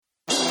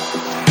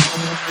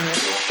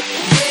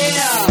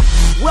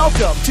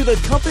Welcome to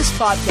the Compass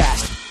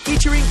Podcast,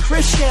 featuring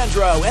Chris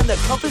Chandro and the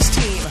Compass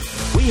team.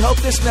 We hope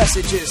this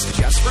message is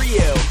just for you.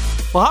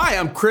 Well, hi,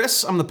 I'm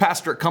Chris. I'm the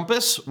pastor at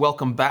Compass.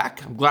 Welcome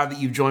back. I'm glad that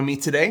you've joined me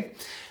today.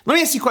 Let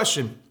me ask you a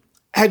question.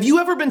 Have you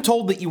ever been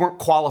told that you weren't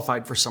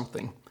qualified for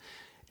something?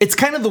 It's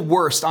kind of the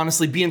worst,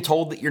 honestly, being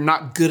told that you're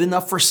not good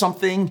enough for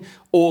something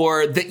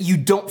or that you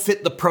don't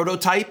fit the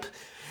prototype.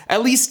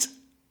 At least,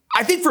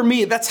 I think for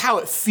me, that's how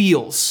it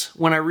feels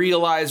when I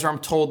realize or I'm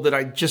told that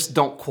I just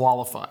don't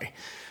qualify.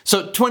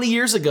 So 20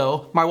 years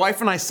ago, my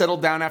wife and I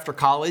settled down after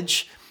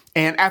college,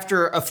 and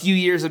after a few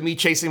years of me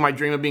chasing my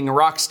dream of being a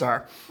rock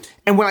star.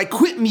 And when I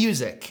quit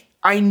music,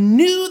 I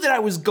knew that I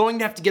was going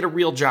to have to get a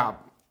real job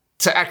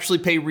to actually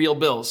pay real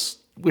bills,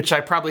 which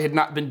I probably had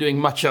not been doing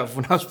much of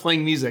when I was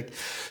playing music.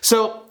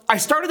 So I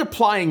started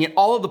applying at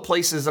all of the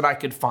places that I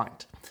could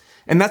find.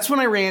 And that's when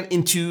I ran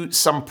into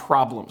some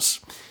problems.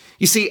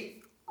 You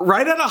see,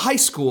 right out of high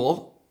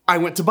school, I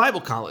went to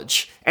Bible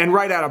college. And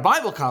right out of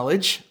Bible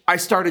college, I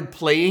started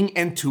playing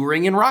and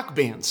touring in rock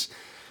bands.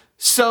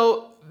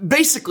 So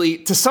basically,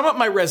 to sum up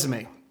my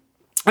resume,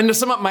 and to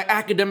sum up my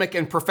academic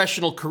and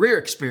professional career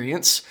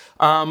experience,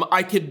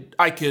 I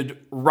could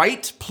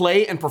write,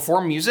 play, and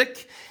perform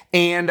music,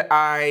 and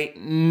I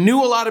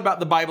knew a lot about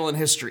the Bible and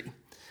history.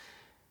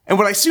 And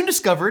what I soon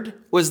discovered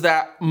was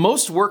that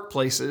most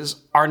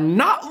workplaces are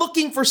not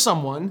looking for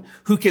someone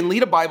who can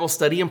lead a Bible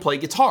study and play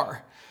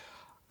guitar.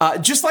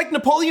 Just like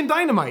Napoleon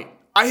Dynamite,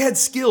 I had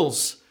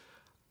skills.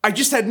 I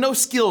just had no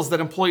skills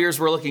that employers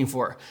were looking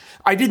for.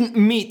 I didn't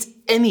meet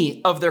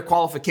any of their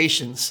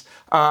qualifications.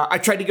 I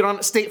tried to get on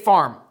at State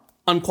Farm,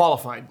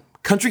 unqualified.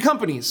 Country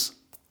companies,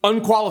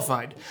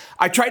 unqualified.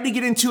 I tried to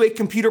get into a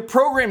computer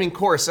programming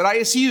course at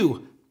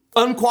ISU,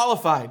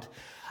 unqualified.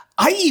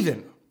 I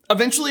even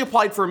eventually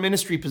applied for a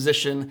ministry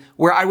position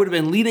where I would have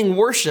been leading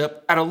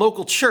worship at a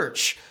local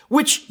church,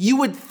 which you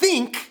would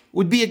think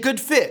would be a good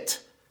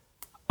fit,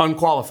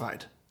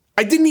 unqualified.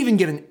 I didn't even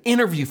get an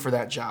interview for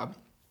that job.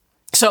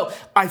 So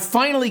I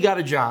finally got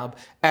a job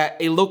at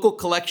a local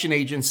collection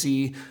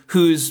agency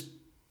whose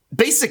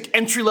basic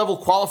entry-level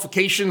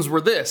qualifications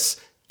were this: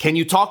 can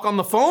you talk on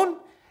the phone?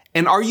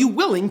 And are you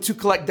willing to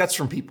collect debts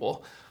from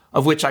people?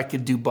 Of which I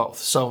could do both.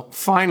 So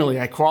finally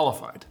I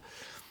qualified.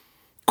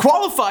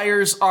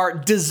 Qualifiers are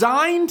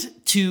designed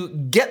to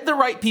get the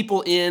right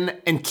people in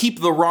and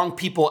keep the wrong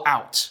people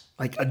out,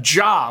 like a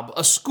job,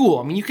 a school.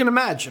 I mean, you can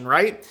imagine,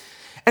 right?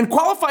 And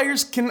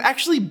qualifiers can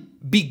actually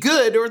be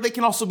good, or they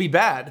can also be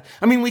bad.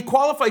 I mean, we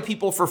qualify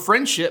people for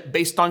friendship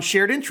based on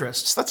shared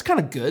interests. That's kind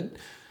of good.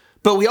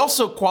 But we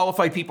also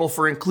qualify people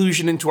for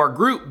inclusion into our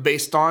group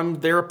based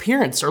on their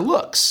appearance or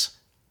looks.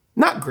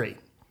 Not great.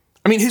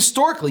 I mean,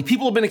 historically,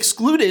 people have been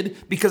excluded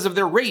because of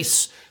their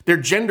race, their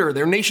gender,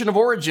 their nation of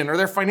origin, or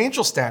their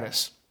financial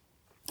status.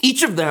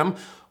 Each of them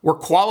were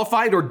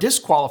qualified or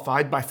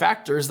disqualified by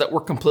factors that were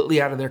completely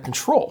out of their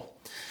control.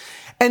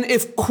 And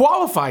if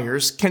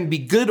qualifiers can be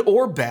good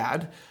or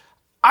bad,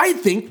 I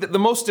think that the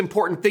most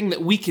important thing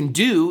that we can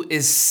do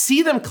is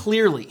see them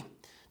clearly,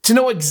 to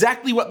know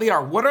exactly what they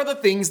are. What are the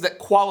things that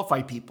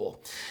qualify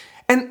people?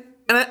 And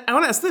I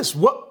want to ask this,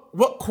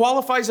 what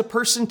qualifies a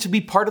person to be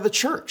part of the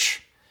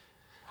church?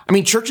 I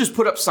mean, churches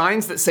put up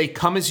signs that say,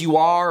 come as you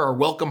are, or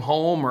welcome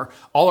home, or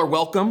all are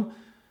welcome.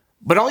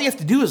 But all you have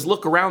to do is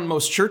look around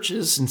most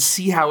churches and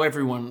see how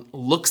everyone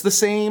looks the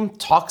same,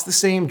 talks the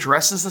same,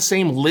 dresses the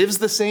same, lives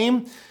the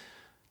same,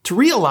 to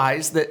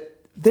realize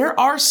that there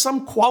are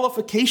some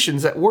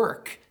qualifications at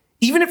work,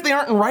 even if they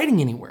aren't in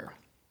writing anywhere.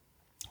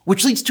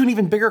 Which leads to an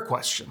even bigger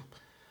question.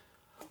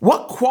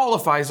 What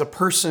qualifies a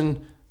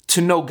person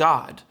to know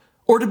God,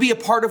 or to be a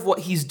part of what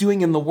he's doing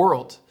in the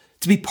world,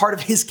 to be part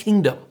of his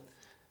kingdom?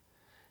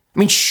 I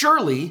mean,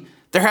 surely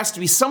there has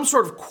to be some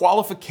sort of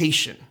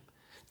qualification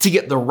to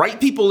get the right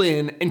people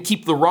in and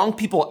keep the wrong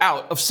people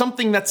out of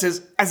something that's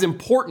as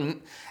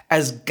important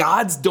as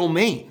God's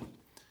domain.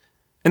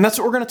 And that's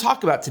what we're going to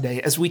talk about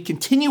today as we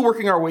continue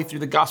working our way through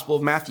the Gospel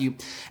of Matthew.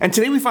 And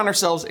today we find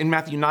ourselves in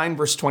Matthew 9,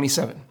 verse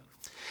 27.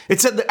 It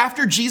said that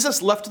after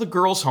Jesus left the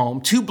girl's home,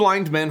 2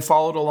 blind men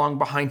followed along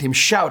behind him,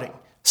 shouting,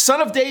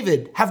 "Son of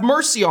David, have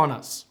mercy on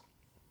us."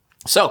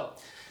 So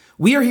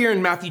we are here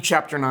in Matthew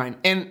chapter 9.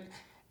 And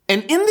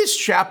in this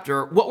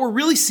chapter, what we're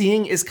really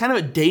seeing is kind of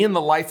a day in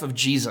the life of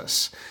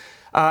Jesus.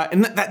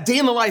 And that day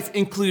in the life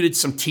included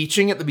some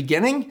teaching at the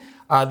beginning.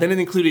 Then it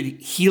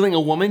included healing a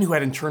woman who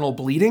had internal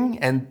bleeding,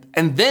 and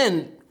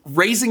then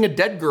raising a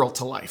dead girl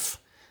to life.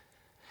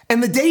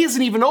 And the day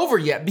isn't even over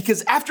yet,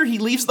 because after he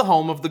leaves the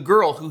home of the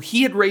girl who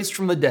he had raised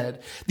from the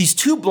dead, these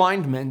 2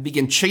 blind men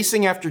begin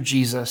chasing after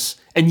Jesus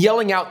and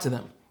yelling out to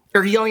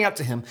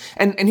him.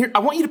 And here, I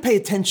want you to pay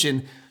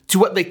attention to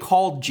what they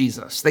called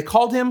Jesus. They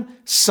called him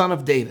Son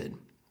of David.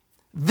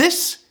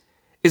 This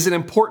is an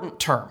important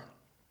term,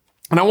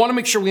 and I want to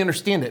make sure we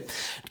understand it.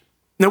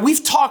 Now,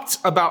 we've talked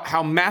about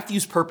how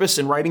Matthew's purpose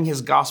in writing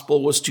his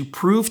gospel was to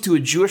prove to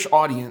a Jewish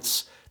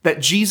audience that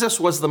Jesus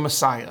was the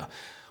Messiah,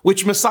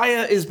 which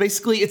Messiah is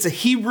basically, it's a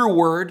Hebrew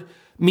word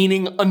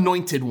meaning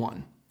anointed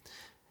one.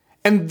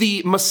 And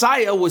the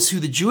Messiah was who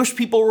the Jewish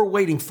people were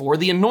waiting for,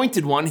 the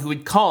anointed one who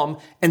would come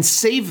and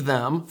save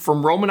them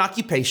from Roman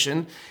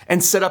occupation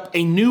and set up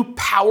a new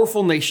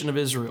powerful nation of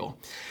Israel.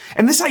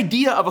 And this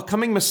idea of a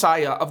coming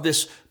Messiah, of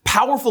this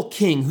powerful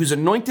king who's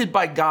anointed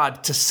by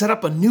God to set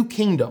up a new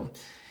kingdom,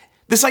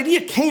 this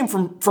idea came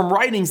from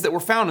writings that were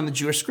found in the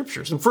Jewish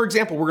scriptures. And for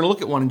example, we're going to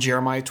look at one in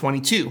Jeremiah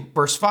 22,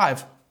 verse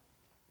 5.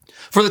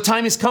 For the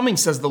time is coming,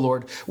 says the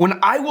Lord, when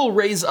I will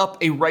raise up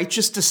a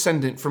righteous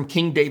descendant from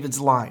King David's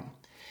line.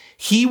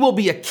 He will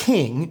be a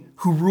king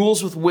who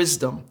rules with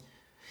wisdom.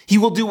 He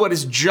will do what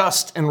is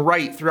just and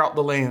right throughout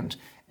the land.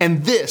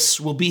 And this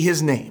will be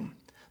his name.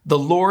 The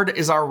Lord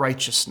is our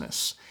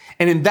righteousness.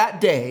 And in that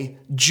day,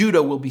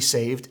 Judah will be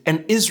saved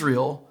and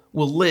Israel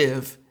will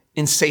live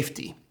in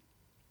safety.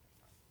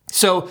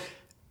 So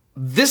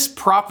this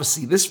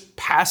prophecy, this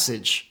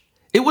passage,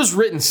 it was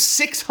written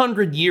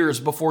 600 years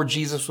before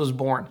Jesus was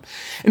born.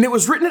 And it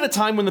was written at a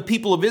time when the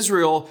people of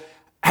Israel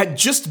had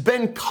just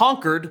been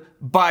conquered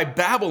by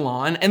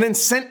Babylon and then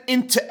sent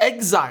into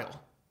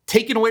exile,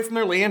 taken away from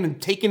their land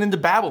and taken into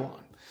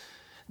Babylon.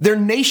 Their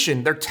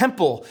nation, their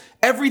temple,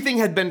 everything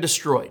had been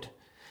destroyed.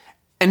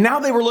 And now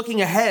they were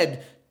looking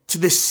ahead to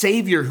this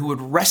Savior who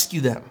would rescue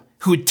them,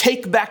 who would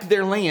take back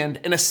their land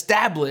and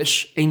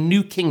establish a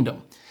new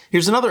kingdom.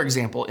 Here's another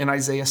example in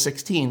Isaiah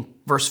 16,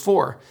 verse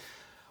 4.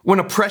 When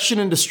oppression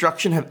and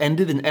destruction have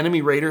ended and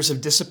enemy raiders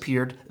have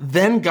disappeared,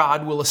 then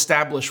God will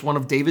establish one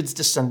of David's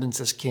descendants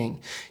as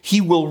king.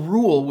 He will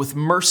rule with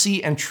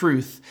mercy and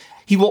truth.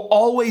 He will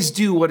always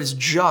do what is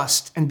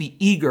just and be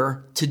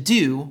eager to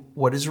do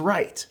what is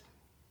right.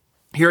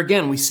 Here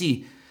again, we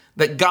see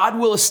that God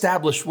will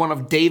establish one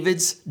of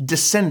David's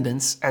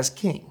descendants as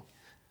king.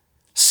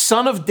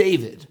 Son of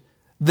David,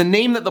 the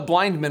name that the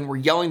blind men were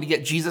yelling to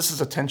get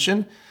Jesus'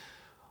 attention,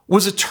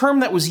 was a term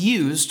that was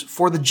used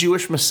for the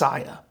Jewish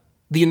Messiah,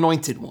 the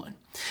anointed one.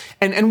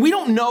 And we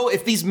don't know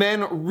if these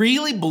men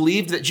really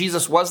believed that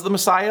Jesus was the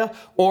Messiah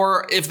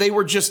or if they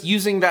were just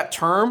using that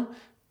term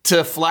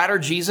to flatter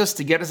Jesus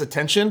to get his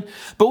attention.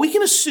 But we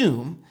can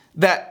assume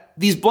that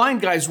these blind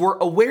guys were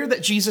aware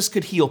that Jesus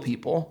could heal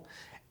people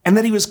and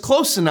that he was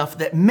close enough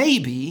that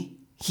maybe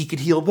he could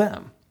heal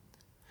them.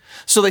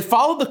 So they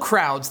followed the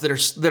crowds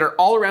that are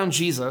all around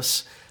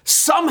Jesus,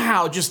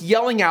 somehow just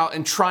yelling out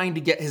and trying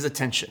to get his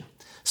attention.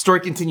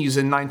 Story continues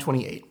in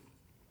 9:28.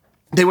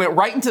 They went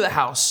right into the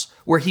house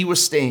where he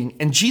was staying,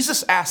 and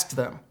Jesus asked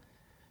them,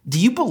 "Do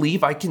you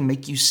believe I can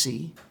make you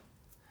see?"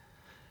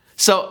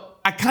 So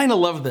I kind of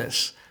love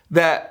this,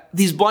 that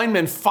these blind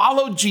men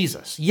followed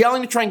Jesus,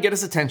 yelling to try and get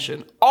his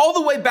attention, all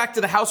the way back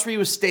to the house where he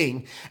was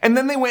staying, and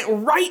then they went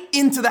right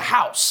into the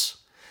house.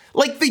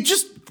 Like they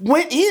just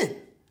went in.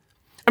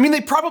 I mean,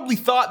 they probably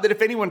thought that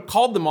if anyone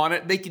called them on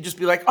it, they could just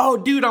be like, "Oh,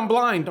 dude, I'm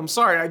blind. I'm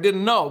sorry, I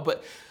didn't know."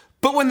 But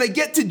when they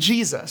get to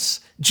Jesus,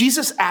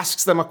 Jesus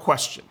asks them a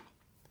question.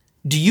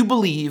 "Do you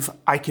believe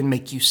I can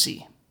make you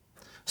see?"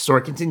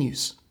 Story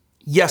continues.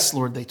 "Yes,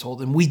 Lord," they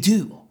told him, "we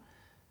do."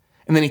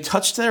 And then he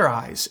touched their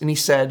eyes and he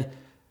said,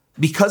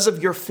 "Because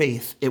of your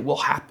faith, it will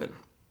happen."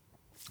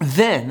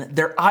 Then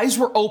their eyes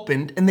were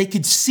opened and they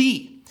could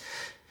see.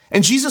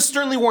 And Jesus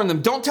sternly warned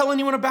them, "Don't tell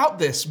anyone about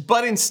this."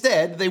 But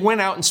instead, they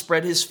went out and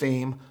spread his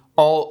fame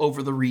all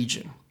over the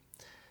region.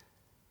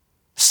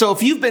 So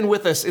if you've been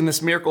with us in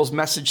this Miracles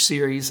message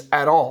series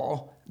at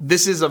all,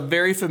 this is a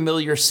very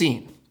familiar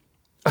scene.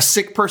 A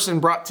sick person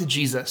brought to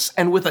Jesus,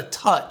 and with a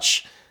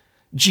touch,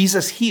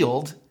 Jesus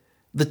healed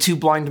the two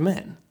blind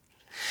men.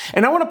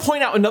 And I want to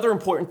point out another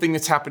important thing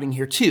that's happening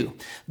here too.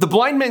 The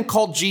blind men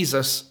called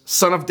Jesus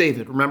Son of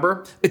David.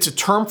 Remember, it's a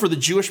term for the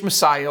Jewish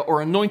Messiah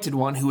or anointed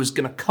one who was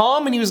going to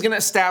come and he was going to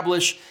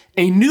establish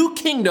a new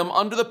kingdom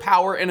under the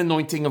power and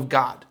anointing of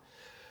God.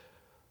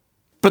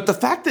 But the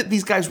fact that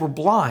these guys were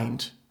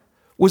blind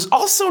was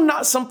also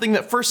not something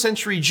that first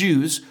century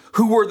Jews,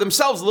 who were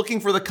themselves looking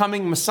for the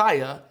coming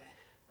Messiah,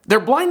 their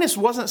blindness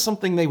wasn't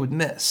something they would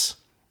miss.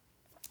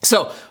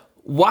 So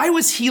why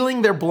was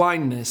healing their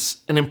blindness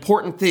an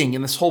important thing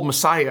in this whole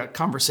Messiah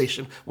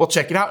conversation? Well,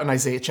 check it out in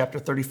Isaiah chapter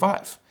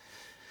 35.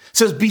 It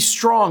says, "Be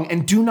strong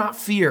and do not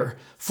fear,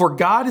 for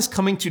God is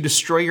coming to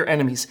destroy your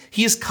enemies.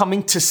 He is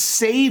coming to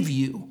save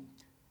you.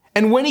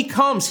 And when he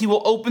comes, he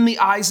will open the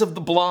eyes of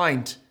the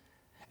blind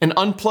and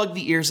unplug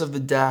the ears of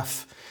the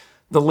deaf.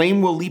 The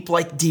lame will leap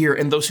like deer,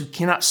 and those who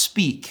cannot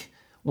speak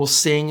will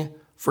sing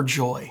for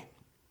joy."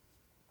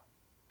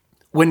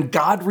 When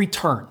God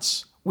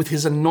returns with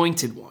his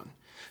anointed one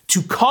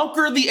to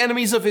conquer the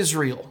enemies of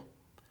Israel,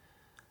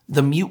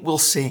 the mute will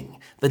sing,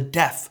 the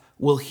deaf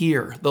will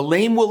hear, the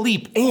lame will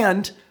leap,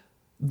 and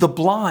the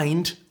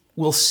blind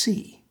will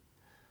see.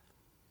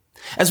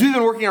 As we've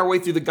been working our way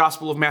through the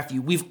Gospel of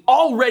Matthew, we've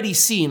already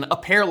seen a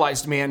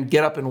paralyzed man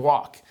get up and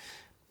walk.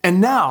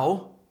 And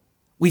now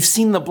we've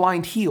seen the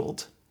blind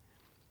healed.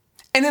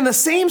 And in the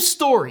same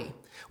story,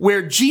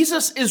 where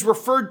Jesus is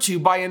referred to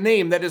by a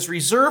name that is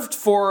reserved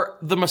for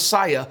the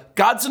Messiah,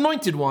 God's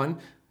anointed one,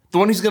 the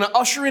one who's going to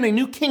usher in a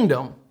new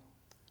kingdom,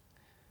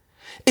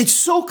 it's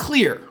so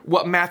clear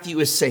what Matthew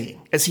is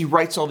saying as he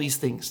writes all these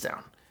things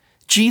down.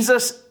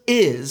 Jesus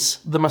is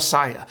the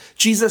Messiah.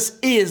 Jesus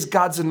is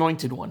God's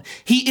anointed one.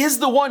 He is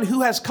the one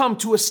who has come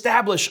to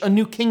establish a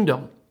new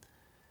kingdom.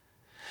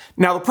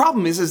 Now, the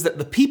problem is that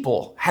the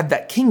people had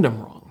that kingdom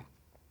wrong.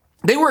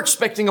 They were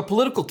expecting a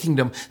political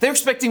kingdom. They were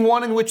expecting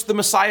one in which the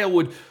Messiah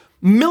would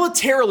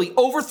militarily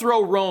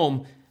overthrow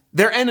Rome,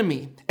 their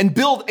enemy, and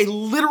build a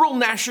literal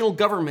national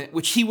government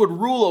which he would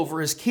rule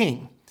over as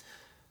king.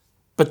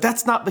 But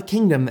that's not the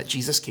kingdom that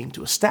Jesus came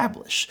to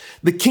establish.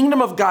 The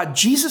kingdom of God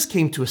Jesus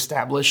came to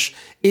establish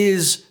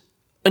is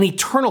an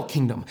eternal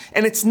kingdom.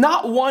 And it's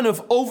not one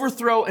of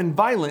overthrow and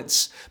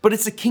violence, but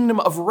it's a kingdom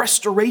of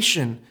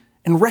restoration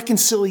and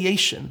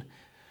reconciliation.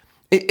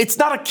 It's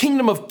not a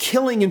kingdom of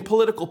killing and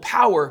political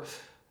power,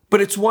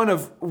 but it's one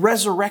of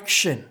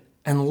resurrection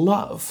and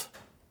love.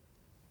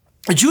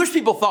 The Jewish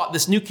people thought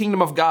this new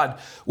kingdom of God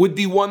would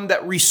be one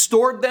that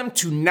restored them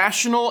to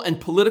national and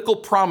political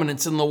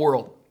prominence in the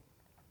world.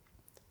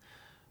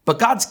 But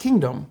God's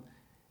kingdom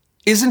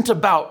isn't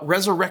about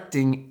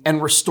resurrecting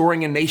and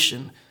restoring a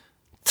nation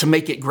to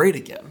make it great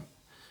again.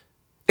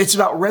 It's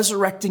about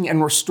resurrecting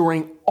and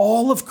restoring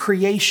all of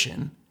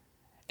creation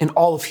and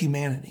all of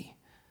humanity.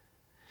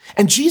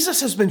 And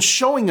Jesus has been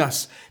showing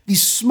us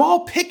these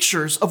small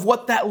pictures of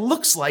what that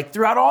looks like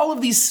throughout all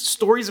of these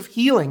stories of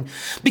healing.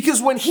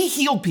 Because when he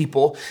healed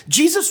people,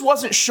 Jesus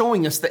wasn't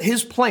showing us that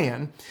his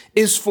plan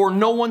is for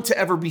no one to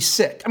ever be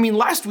sick. I mean,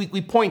 last week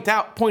we pointed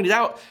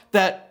out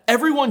that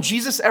everyone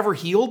Jesus ever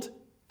healed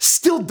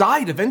still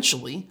died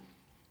eventually.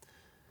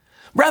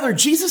 Rather,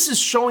 Jesus is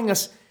showing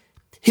us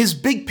his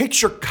big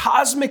picture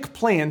cosmic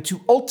plan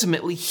to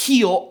ultimately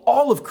heal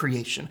all of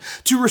creation,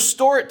 to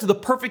restore it to the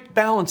perfect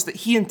balance that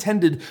he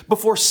intended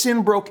before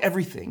sin broke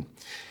everything.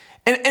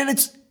 And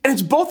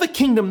it's both a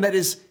kingdom that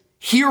is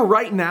here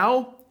right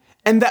now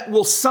and that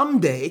will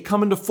someday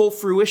come into full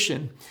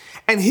fruition.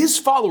 And his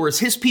followers,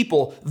 his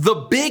people, the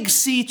Big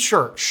C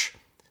church,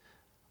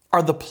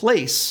 are the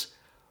place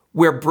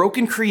where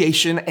broken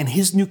creation and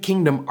his new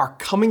kingdom are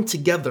coming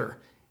together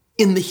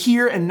in the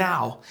here and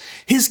now.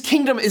 His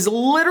kingdom is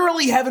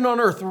literally heaven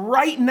on earth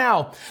right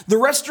now. The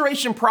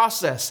restoration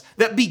process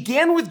that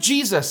began with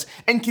Jesus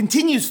and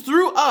continues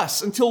through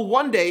us until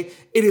one day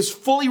it is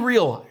fully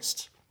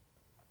realized.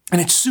 And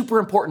it's super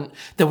important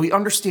that we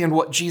understand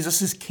what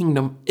Jesus'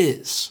 kingdom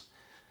is,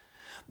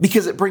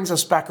 because it brings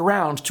us back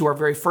around to our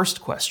very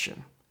first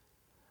question.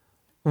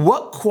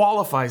 What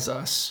qualifies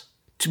us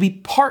to be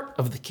part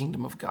of the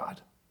kingdom of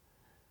God?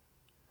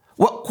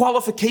 What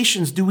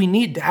qualifications do we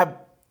need to have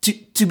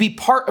to be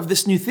part of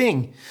this new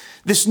thing,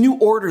 this new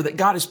order that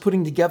God is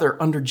putting together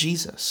under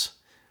Jesus?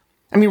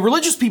 I mean,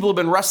 religious people have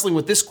been wrestling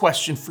with this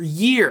question for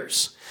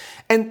years.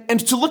 And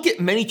to look at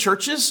many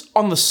churches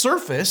on the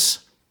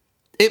surface,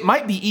 it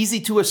might be easy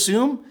to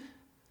assume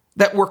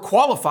that we're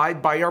qualified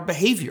by our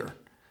behavior,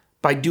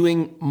 by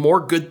doing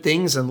more good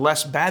things and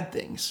less bad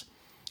things.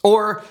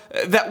 Or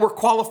that we're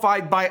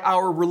qualified by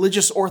our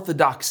religious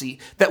orthodoxy,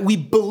 that we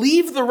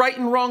believe the right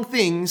and wrong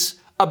things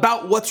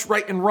about what's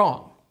right and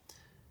wrong.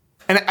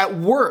 And at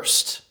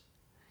worst,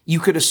 you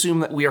could assume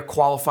that we are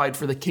qualified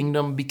for the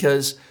kingdom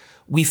because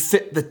we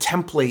fit the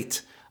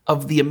template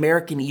of the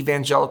American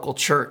evangelical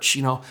church.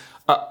 You know,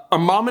 a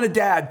mom and a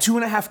dad,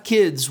 2.5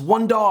 kids,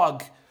 1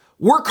 dog,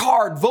 work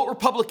hard, vote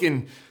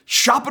Republican,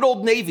 shop at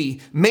Old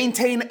Navy,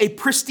 maintain a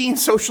pristine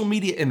social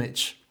media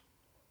image.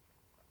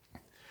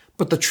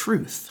 But the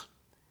truth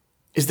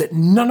is that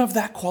none of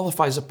that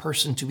qualifies a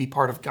person to be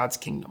part of God's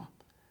kingdom.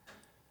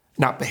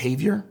 Not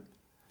behavior,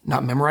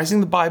 not memorizing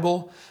the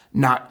Bible,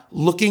 not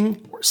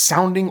looking or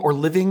sounding or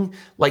living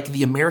like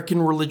the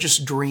American religious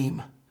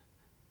dream.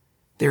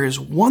 There is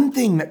one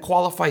thing that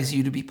qualifies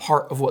you to be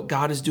part of what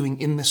God is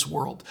doing in this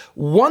world.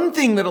 One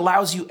thing that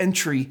allows you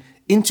entry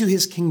into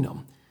his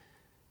kingdom.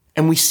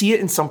 And we see it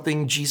in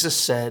something Jesus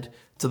said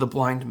to the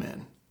blind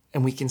men.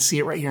 And we can see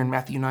it right here in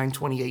Matthew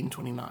 9:28 and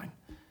 29.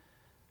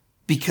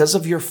 Because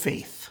of your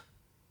faith,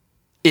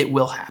 it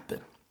will happen.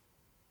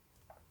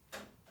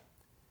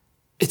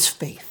 It's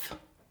faith.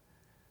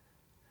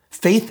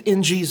 Faith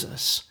in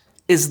Jesus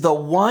is the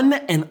one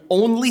and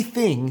only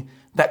thing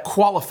that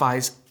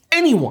qualifies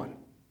anyone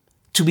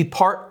to be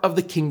part of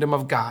the kingdom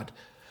of God,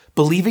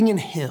 believing in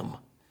him.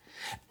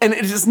 And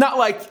it is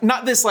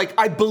not this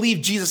I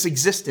believe Jesus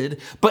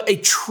existed, but a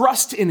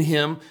trust in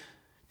him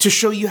to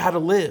show you how to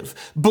live.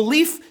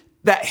 Belief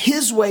that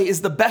his way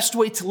is the best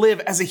way to live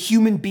as a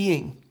human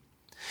being.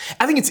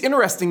 I think it's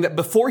interesting that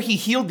before he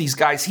healed these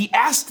guys, he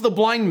asked the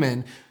blind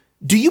men,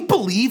 "Do you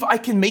believe I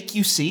can make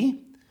you see?"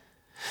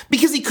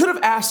 Because he could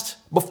have asked,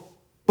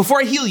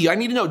 before I heal you, I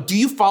need to know, do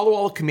you follow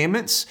all the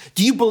commandments?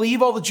 Do you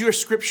believe all the Jewish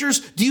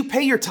scriptures? Do you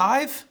pay your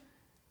tithe?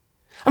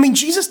 I mean,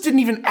 Jesus didn't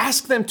even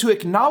ask them to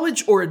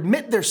acknowledge or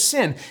admit their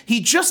sin.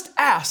 He just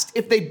asked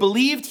if they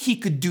believed he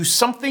could do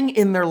something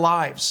in their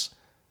lives.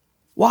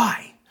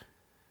 Why?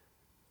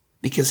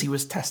 Because he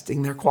was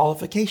testing their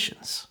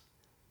qualifications.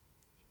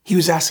 He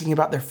was asking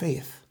about their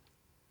faith.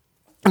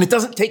 And it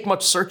doesn't take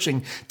much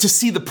searching to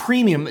see the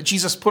premium that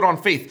Jesus put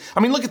on faith. I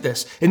mean, look at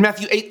this. In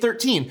Matthew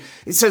 8:13,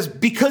 it says,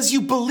 because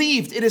you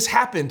believed, it has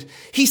happened.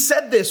 He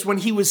said this when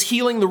he was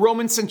healing the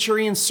Roman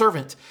centurion's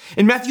servant.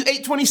 In Matthew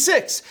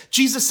 8:26,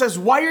 Jesus says,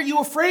 why are you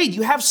afraid?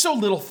 You have so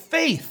little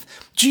faith.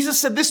 Jesus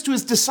said this to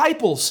his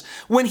disciples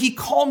when he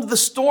calmed the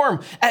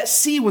storm at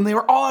sea when they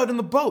were all out in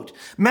the boat.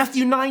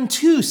 Matthew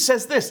 9:2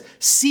 says this,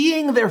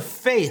 seeing their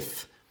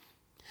faith.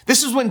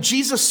 This is when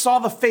Jesus saw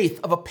the faith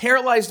of a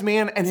paralyzed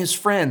man and his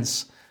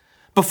friends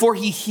before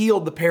he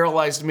healed the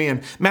paralyzed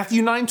man.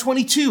 Matthew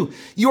 9:22,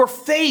 your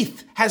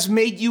faith has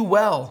made you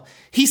well.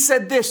 He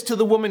said this to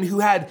the woman who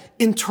had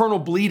internal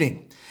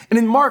bleeding. And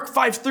in Mark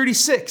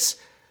 5:36,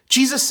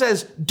 Jesus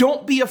says,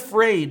 don't be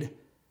afraid,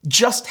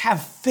 just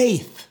have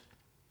faith.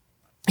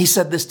 He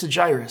said this to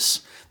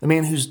Jairus, the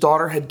man whose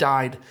daughter had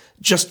died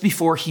just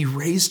before he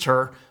raised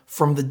her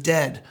from the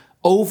dead.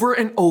 Over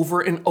and over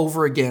and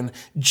over again,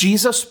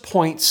 Jesus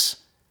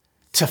points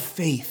to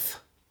faith.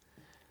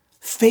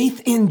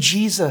 Faith in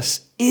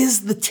Jesus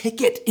is the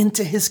ticket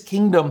into his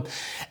kingdom.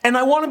 And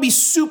I want to be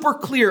super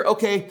clear,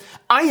 okay?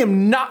 I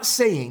am not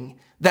saying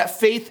that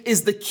faith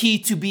is the key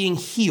to being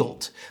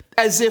healed,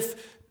 as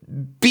if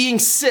being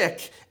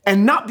sick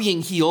and not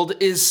being healed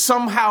is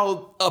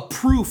somehow a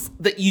proof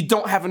that you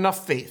don't have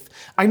enough faith.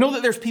 I know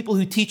that there's people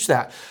who teach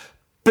that,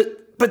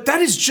 but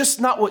that is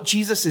just not what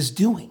Jesus is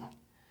doing.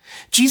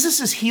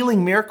 Jesus'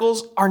 healing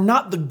miracles are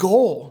not the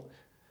goal,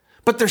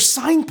 but they're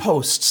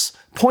signposts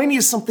pointing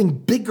to something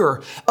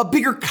bigger, a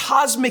bigger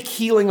cosmic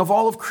healing of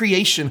all of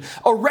creation,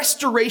 a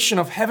restoration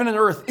of heaven and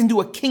earth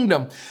into a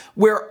kingdom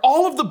where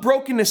all of the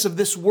brokenness of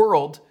this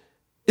world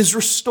is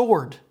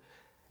restored.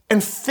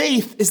 And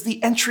faith is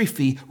the entry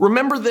fee.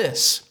 Remember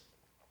this,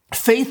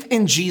 faith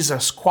in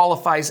Jesus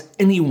qualifies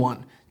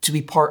anyone to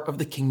be part of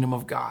the kingdom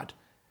of God.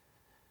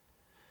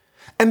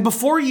 And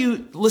before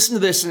you listen to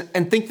this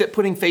and think that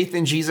putting faith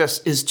in Jesus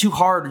is too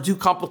hard or too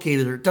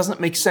complicated or doesn't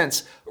make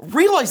sense,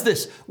 realize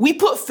this. We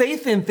put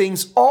faith in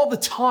things all the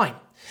time.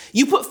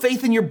 You put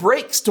faith in your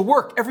brakes to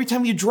work every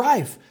time you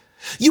drive.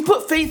 You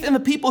put faith in the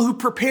people who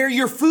prepare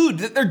your food,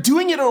 that they're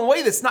doing it in a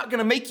way that's not going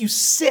to make you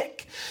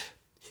sick.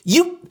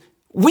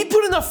 We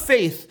put enough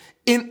faith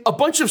in a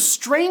bunch of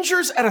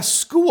strangers at a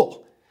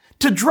school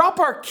to drop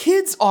our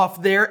kids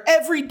off there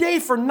every day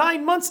for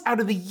 9 months out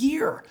of the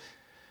year.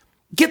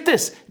 Get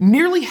this,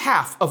 nearly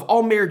half of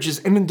all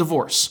marriages end in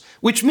divorce,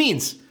 which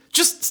means,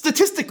 just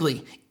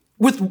statistically,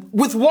 with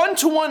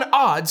 1-to-1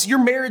 odds, your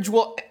marriage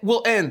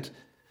will end.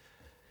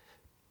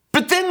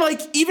 But then,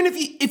 even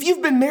if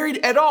you've been married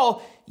at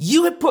all,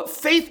 you have put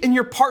faith in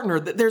your partner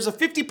that there's a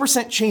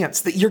 50% chance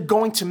that you're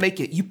going to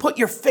make it. You put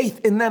your faith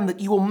in them that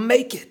you will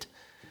make it.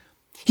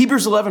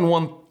 Hebrews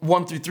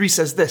 11:1-3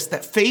 says this,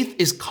 that faith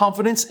is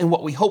confidence in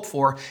what we hope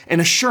for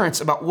and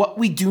assurance about what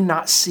we do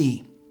not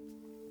see.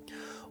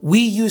 We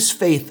use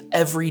faith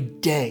every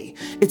day.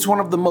 It's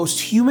one of the most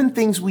human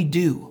things we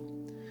do.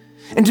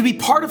 And to be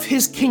part of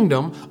his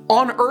kingdom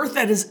on earth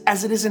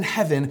as it is in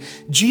heaven,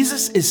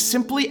 Jesus is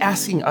simply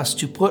asking us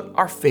to put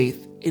our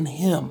faith in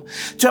him,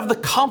 to have the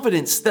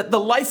confidence that the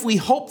life we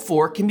hope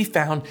for can be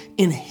found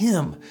in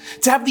him,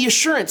 to have the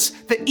assurance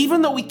that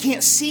even though we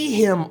can't see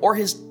him or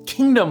his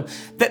kingdom,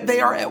 that they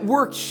are at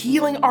work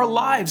healing our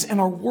lives and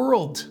our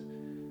world.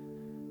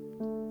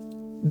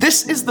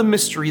 This is the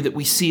mystery that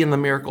we see in the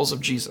miracles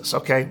of Jesus,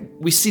 okay?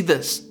 We see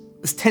this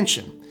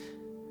tension.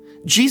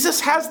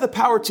 Jesus has the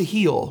power to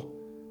heal,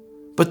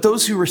 but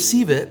those who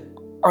receive it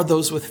are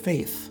those with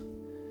faith.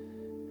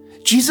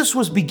 Jesus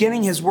was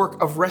beginning his work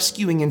of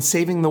rescuing and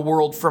saving the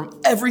world from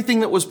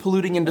everything that was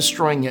polluting and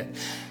destroying it.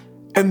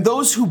 And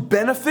those who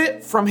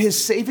benefit from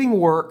his saving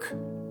work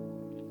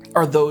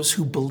are those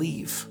who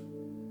believe,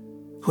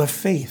 who have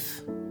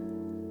faith.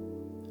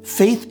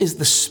 Faith is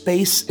the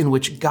space in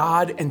which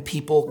God and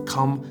people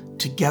come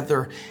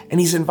together. And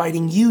he's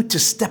inviting you to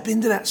step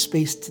into that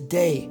space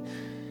today.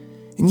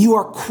 And you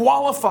are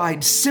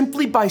qualified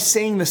simply by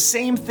saying the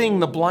same thing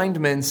the blind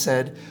men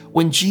said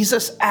when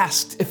Jesus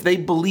asked if they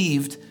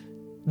believed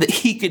that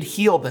he could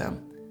heal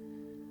them.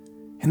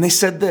 And they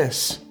said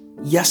this,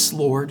 yes,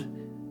 Lord,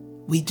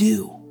 we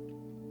do.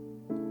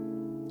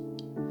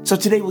 So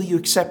today, will you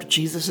accept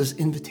Jesus'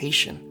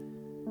 invitation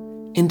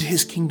into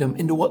his kingdom,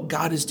 into what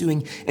God is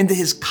doing, into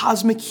his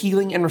cosmic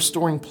healing and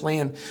restoring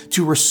plan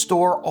to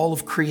restore all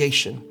of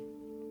creation?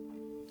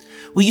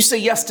 Will you say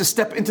yes to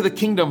step into the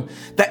kingdom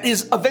that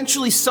is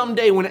eventually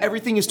someday when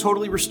everything is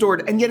totally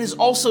restored, and yet is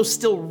also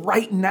still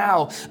right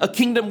now a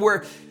kingdom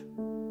where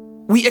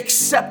we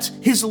accept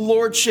his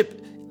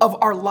lordship of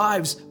our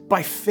lives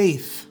by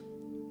faith?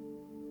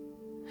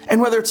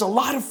 And whether it's a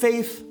lot of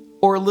faith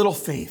or a little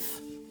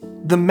faith,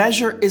 the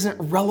measure isn't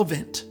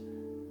relevant.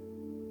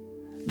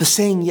 The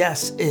saying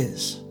yes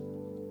is.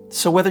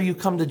 So whether you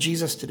come to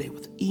Jesus today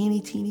with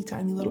any teeny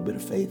tiny little bit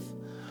of faith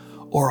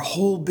or a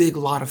whole big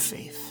lot of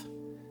faith,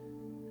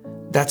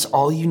 that's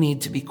all you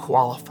need to be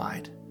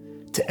qualified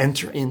to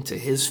enter into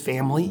his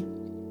family,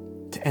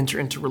 to enter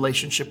into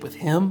relationship with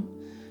him,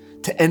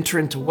 to enter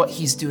into what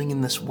he's doing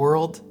in this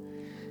world,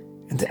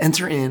 and to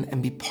enter in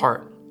and be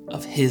part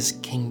of his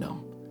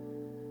kingdom.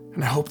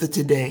 And I hope that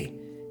today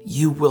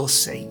you will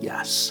say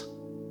yes.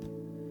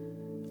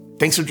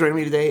 Thanks for joining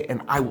me today,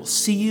 and I will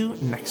see you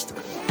next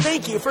time.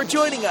 Thank you for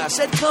joining us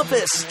at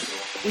Compass.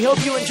 We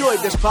hope you enjoyed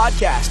this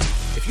podcast.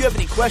 If you have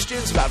any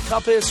questions about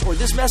Compass or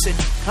this message,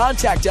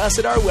 contact us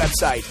at our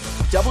website,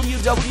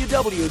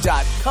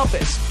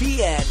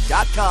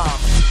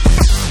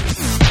 www.compassbn.com.